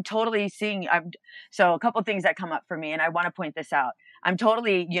 And I'm totally seeing, so a couple of things that come up for me, and I want to point this out. I'm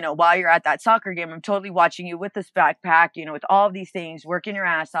totally, while you're at that soccer game, I'm totally watching you with this backpack, with all of these things, working your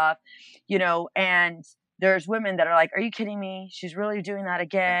ass off, and there's women that are like, are you kidding me? She's really doing that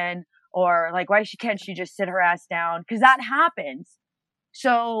again? Or like, why can't she just sit her ass down? Because that happens.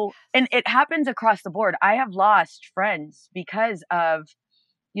 So, and it happens across the board. I have lost friends because of,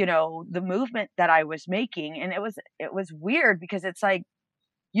 the movement that I was making. And it was weird because it's like,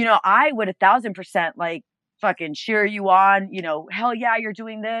 I would 1,000% like fucking cheer you on, hell yeah, you're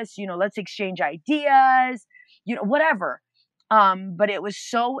doing this, let's exchange ideas, whatever. But it was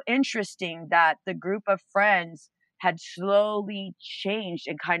so interesting that the group of friends had slowly changed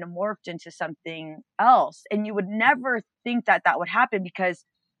and kind of morphed into something else. And you would never think that would happen because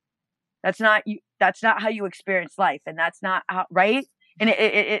that's not how you experience life. And that's not how, right.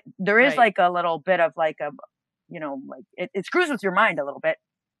 And there is like a little bit of like it screws with your mind a little bit.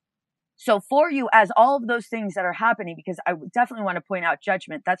 So for you, as all of those things that are happening, because I definitely want to point out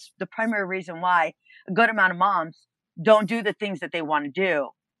judgment. That's the primary reason why a good amount of moms don't do the things that they want to do.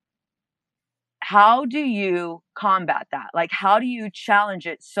 How do you combat that? Like, how do you challenge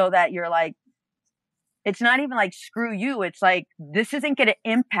it so that you're like, it's not even like, screw you. It's like, this isn't going to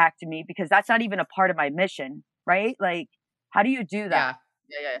impact me because that's not even a part of my mission, right? Like, how do you do that?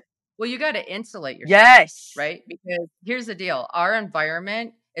 Yeah. Well, you got to insulate yourself. Yes. Right? Because here's the deal. Our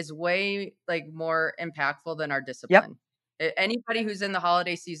environment is way like more impactful than our discipline. Anybody who's in the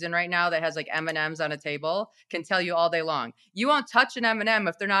holiday season right now that has like M&Ms on a table can tell you all day long, you won't touch an M&M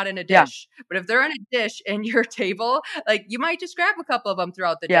if they're not in a dish. But if they're in a dish in your table, like you might just grab a couple of them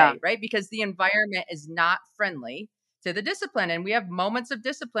throughout the day, right? Because the environment is not friendly to the discipline. And we have moments of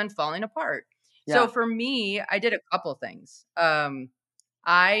discipline falling apart. So for me, I did a couple things.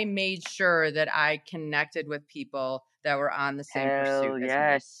 I made sure that I connected with people that were on the same pursuit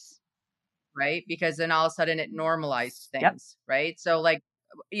as me. Right? Because then all of a sudden it normalized things, right? So like,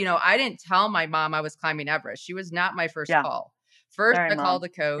 I didn't tell my mom I was climbing Everest. She was not my first call. First, I called the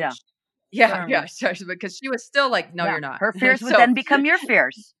coach. Because she was still like, no, you're not. Her fears would then become your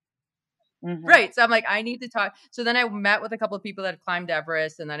fears. Mm-hmm. Right. So I'm like, I need to talk. So then I met with a couple of people that had climbed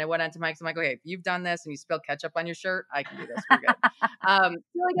Everest, and then I went on to Mike's. I'm like, okay, if you've done this and you spill ketchup on your shirt, I can do this. We're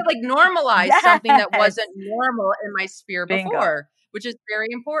good. Like normalize something that wasn't normal in my sphere before, which is very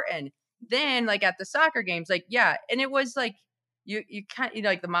important. Then like at the soccer games, like, and it was like, you can't,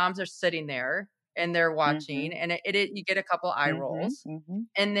 like the moms are sitting there and they're watching and you get a couple eye rolls.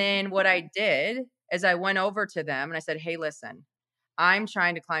 And then what I did is I went over to them and I said, hey, listen, I'm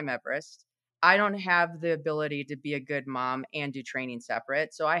trying to climb Everest. I don't have the ability to be a good mom and do training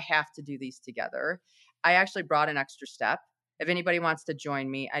separate. So I have to do these together. I actually brought an extra step. If anybody wants to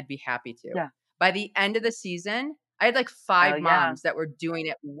join me, I'd be happy to. By the end of the season, I had like 5 moms that were doing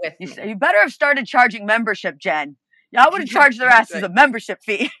it with me. You better have started charging membership, Jen. I would have charged their asses a membership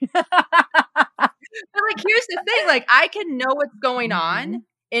fee. But like, here's the thing. Like, I can know what's going on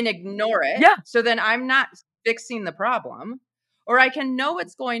and ignore it. So then I'm not fixing the problem. Or I can know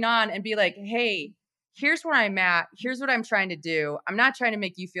what's going on and be like, hey, here's where I'm at. Here's what I'm trying to do. I'm not trying to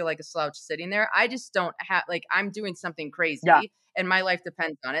make you feel like a slouch sitting there. I just don't have, like, I'm doing something crazy and my life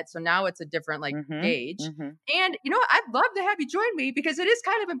depends on it. So now it's a different like gauge. And I'd love to have you join me because it is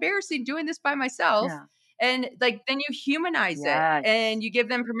kind of embarrassing doing this by myself. And like, then you humanize it and you give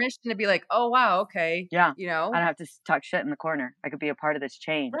them permission to be like, oh, wow. Okay. I don't have to talk shit in the corner. I could be a part of this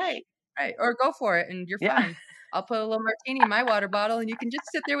change. Right. Or go for it and you're fine. I'll put a little martini in my water bottle and you can just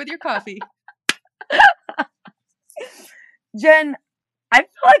sit there with your coffee. Jen, I feel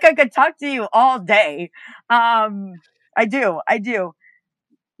like I could talk to you all day. I do.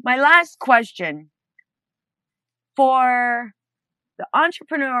 My last question for the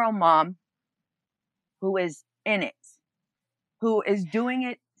entrepreneurial mom who is in it, who is doing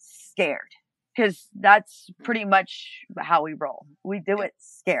it scared. Because that's pretty much how we roll. We do it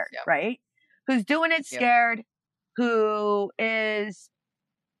scared, right? Who's doing it scared, who is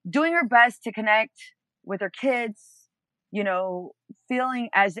doing her best to connect with her kids, you know, feeling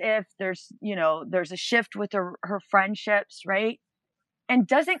as if there's, you know, there's a shift with her friendships, right? And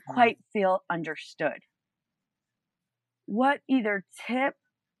doesn't quite feel understood. What either tip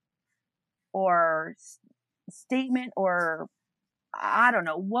or statement or I don't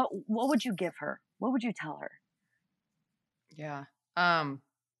know, what would you give her? What would you tell her? Yeah. I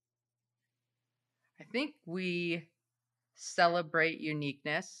think we celebrate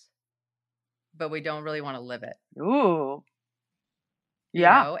uniqueness, but we don't really want to live it. Ooh. You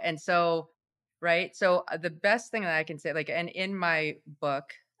Yeah. know? And so, right? So the best thing that I can say, like, and in my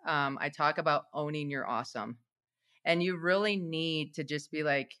book, I talk about owning your awesome. And you really need to just be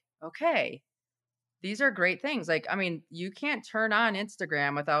like, okay, these are great things. Like, I mean, you can't turn on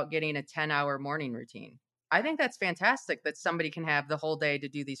Instagram without getting a 10-hour morning routine. I think that's fantastic that somebody can have the whole day to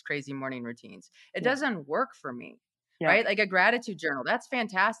do these crazy morning routines. It doesn't work for me, right? Like a gratitude journal. That's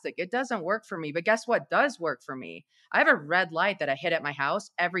fantastic. It doesn't work for me. But guess what does work for me? I have a red light that I hit at my house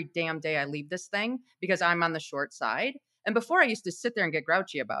every damn day I leave this thing because I'm on the short side. And before I used to sit there and get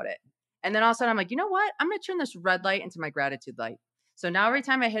grouchy about it. And then all of a sudden I'm like, you know what? I'm going to turn this red light into my gratitude light. So now every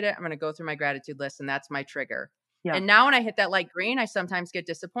time I hit it, I'm going to go through my gratitude list and that's my trigger. Yeah. And now when I hit that light green, I sometimes get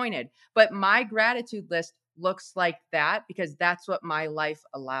disappointed. But my gratitude list looks like that because that's what my life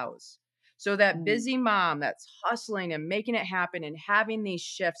allows. So that busy mom that's hustling and making it happen and having these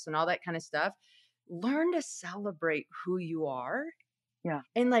shifts and all that kind of stuff, learn to celebrate who you are. Yeah.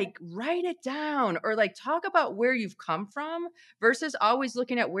 And like write it down or like talk about where you've come from versus always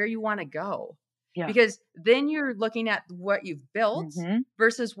looking at where you want to go. Yeah. Because then you're looking at what you've built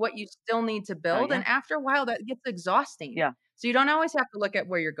versus what you still need to build. And after a while, that gets exhausting. Yeah. So you don't always have to look at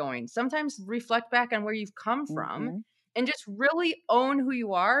where you're going. Sometimes reflect back on where you've come from and just really own who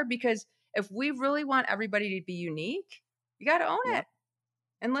you are. Because if we really want everybody to be unique, you got to own it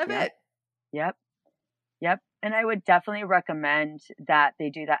and live it. Yep. Yep. And I would definitely recommend that they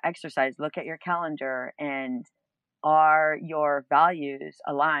do that exercise. Look at your calendar and are your values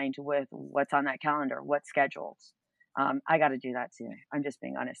aligned with what's on that calendar? What's scheduled? I got to do that too. I'm just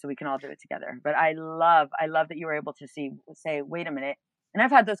being honest, so we can all do it together. But I love that you were able to say, wait a minute. And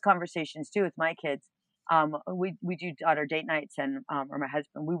I've had those conversations too with my kids. We do daughter date nights, and or my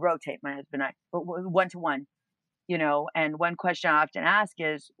husband, we rotate, my husband and I, but 1-to-1. You know, and one question I often ask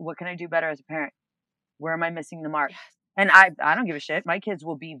is, what can I do better as a parent? Where am I missing the mark? Yes. And I don't give a shit. My kids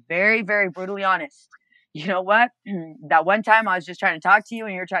will be very, very brutally honest. You know what? That one time I was just trying to talk to you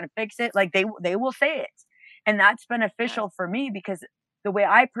and you're trying to fix it. Like they will say it. And that's beneficial for me because the way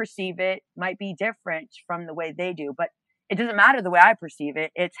I perceive it might be different from the way they do, but it doesn't matter the way I perceive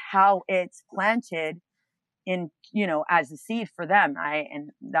it. It's how it's planted in, you know, as a seed for them. I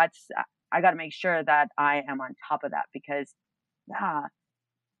got to make sure that I am on top of that because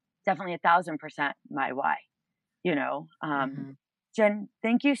definitely 1,000% my why, you know. Jenn,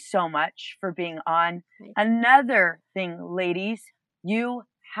 thank you so much for being on. Another thing, ladies, you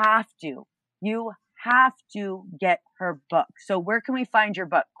have to get her book. So where can we find your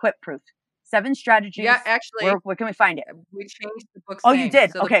book? Quit Proof. 7 strategies. Yeah, actually. Where can we find it? We changed the book's name. Oh, you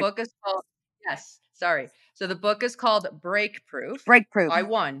did? So okay. The book is called, So the book is called Break Proof. Break Proof. I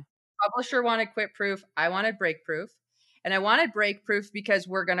won. Publisher wanted Quit Proof. I wanted Break Proof. And I wanted Break Proof because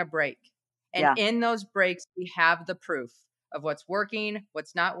we're going to break. And in those breaks, we have the proof of what's working,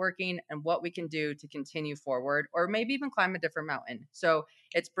 what's not working, and what we can do to continue forward, or maybe even climb a different mountain. So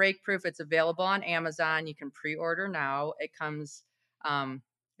it's Break Proof. It's available on Amazon. You can pre-order now. It comes, I'm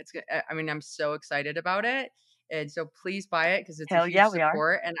so excited about it. And so please buy it because it's a huge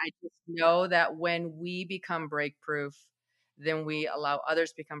support. And I just know that when we become Break Proof, then we allow others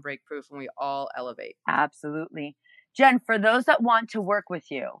to become Break Proof and we all elevate. Absolutely. Jenn, for those that want to work with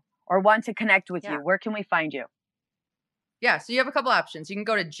you or want to connect with you, where can we find you? Yeah, so you have a couple options. You can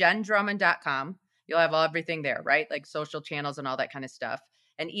go to jenndrummond.com. You'll have everything there, right? Like social channels and all that kind of stuff.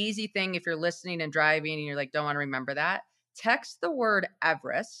 An easy thing if you're listening and driving and you're like, don't want to remember that, text the word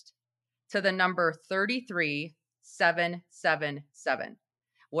Everest to the number 33777.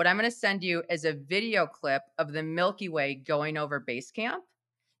 What I'm going to send you is a video clip of the Milky Way going over base camp,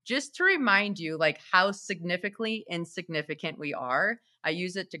 just to remind you like how significantly insignificant we are. I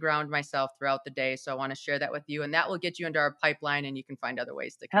use it to ground myself throughout the day. So I want to share that with you, and that will get you into our pipeline and you can find other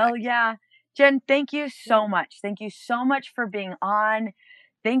ways to connect. Hell yeah. Jenn, thank you so much. Thank you so much for being on.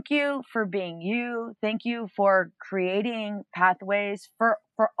 Thank you for being you. Thank you for creating pathways for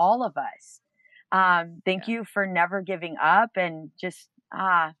all of us. Thank you for never giving up and just,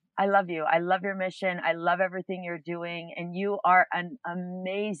 I love you. I love your mission. I love everything you're doing. And you are an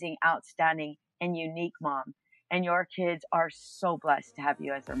amazing, outstanding, and unique mom. And your kids are so blessed to have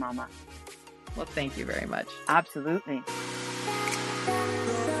you as their mama. Well, thank you very much. Absolutely.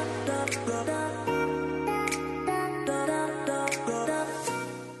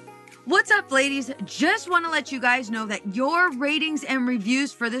 What's up, ladies? Just want to let you guys know that your ratings and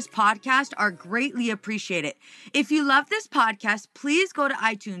reviews for this podcast are greatly appreciated. If you love this podcast, please go to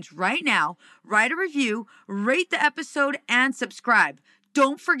iTunes right now, write a review, rate the episode, and subscribe.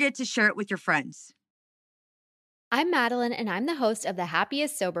 Don't forget to share it with your friends. I'm Madeline, and I'm the host of the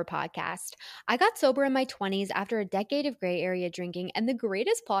Happiest Sober podcast. I got sober in my 20s after a decade of gray area drinking, and the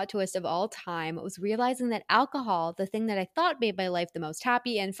greatest plot twist of all time was realizing that alcohol, the thing that I thought made my life the most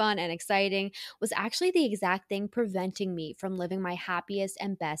happy and fun and exciting, was actually the exact thing preventing me from living my happiest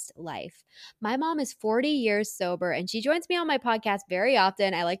and best life. My mom is 40 years sober, and she joins me on my podcast very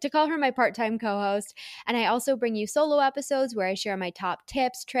often. I like to call her my part-time co-host, and I also bring you solo episodes where I share my top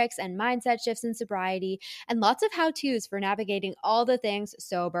tips, tricks, and mindset shifts in sobriety, and lots of how-tos for navigating all the things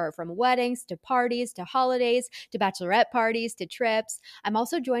sober, from weddings to parties to holidays to bachelorette parties to trips. I'm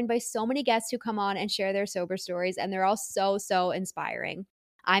also joined by so many guests who come on and share their sober stories, and they're all so inspiring.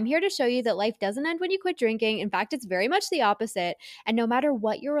 I'm here to show you that life doesn't end when you quit drinking. In fact, it's very much the opposite. And no matter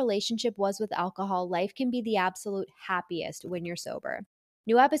what your relationship was with alcohol, life can be the absolute happiest when you're sober.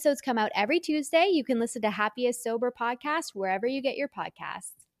 New episodes come out every Tuesday. You can listen to Happiest Sober podcast wherever you get your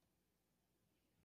podcasts.